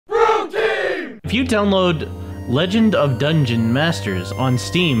If you download Legend of Dungeon Masters on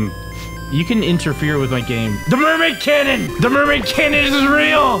Steam, you can interfere with my game. The Mermaid Cannon! The Mermaid Cannon is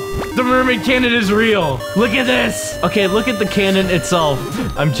real! The Mermaid Cannon is real! Look at this! Okay, look at the cannon itself.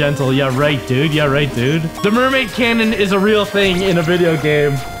 I'm gentle. Yeah, right, dude. Yeah, right, dude. The Mermaid Cannon is a real thing in a video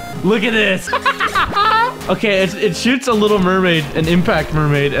game. Look at this. Okay, it shoots a little mermaid, an impact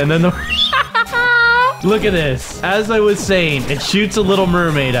mermaid, and then the... Look at this. As I was saying, it shoots a little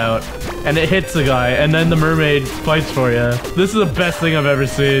mermaid out, and it hits the guy, and then the mermaid fights for you. This is the best thing I've ever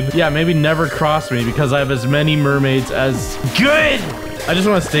seen. Yeah, maybe never cross me because I have as many mermaids as... Good! I just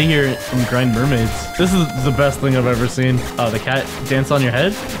want to stay here and grind mermaids. This is the best thing I've ever seen. Oh, the cat dance on your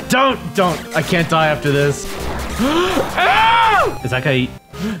head? Don't! I can't die after this. Is that guy...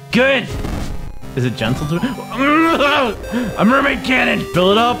 Good! Is it gentle to... A mermaid cannon!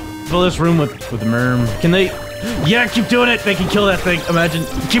 Fill it up. Fill this room with merm. Can they... Yeah, keep doing it. They can kill that thing. Imagine.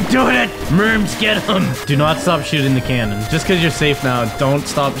 Keep doing it. Merms, get them. Do not stop shooting the cannon. Just because you're safe now, don't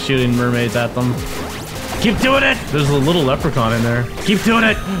stop shooting mermaids at them. Keep doing it. There's a little leprechaun in there. Keep doing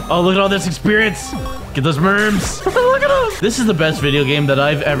it. Oh, look at all this experience. Get those merms. Look at them. This is the best video game that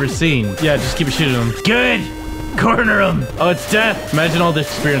I've ever seen. Yeah, just keep shooting them. Good. Corner them. Oh, it's death. Imagine all this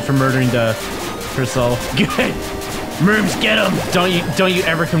experience for murdering death herself. Good. Merms, get him! Don't you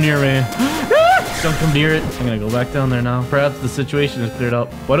ever come near me. Don't come near it. I'm gonna go back down there now. Perhaps the situation is cleared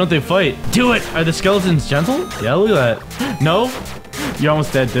up. Why don't they fight? Do it! Are the skeletons gentle? Yeah, look at that. No? You're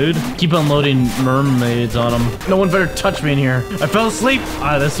almost dead, dude. Keep unloading mermaids on them. No one better touch me in here. I fell asleep.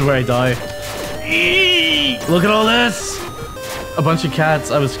 Ah, this is where I die. Eee! Look at all this. A bunch of cats.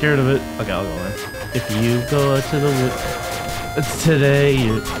 I was scared of it. Okay, I'll go in. If you go to the wood... It's today.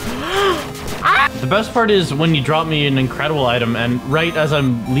 The best part is when you drop me an incredible item, and right as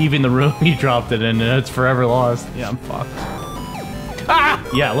I'm leaving the room, you dropped it in, and it's forever lost. Yeah, I'm fucked. Ah!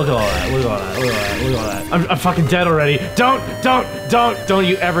 Yeah, look at all that. Look at all that. Look at all that. Look at all that. I'm fucking dead already. Don't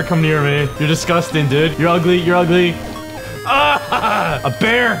you ever come near me. You're disgusting, dude. You're ugly. You're ugly. Ah! A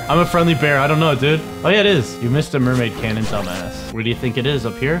bear. I'm a friendly bear. I don't know, dude. Oh, yeah, it is. You missed a mermaid cannon, dumbass. Where do you think it is?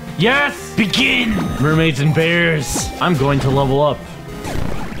 Up here? Yes! Begin! Mermaids and bears. I'm going to level up.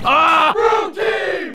 Ah!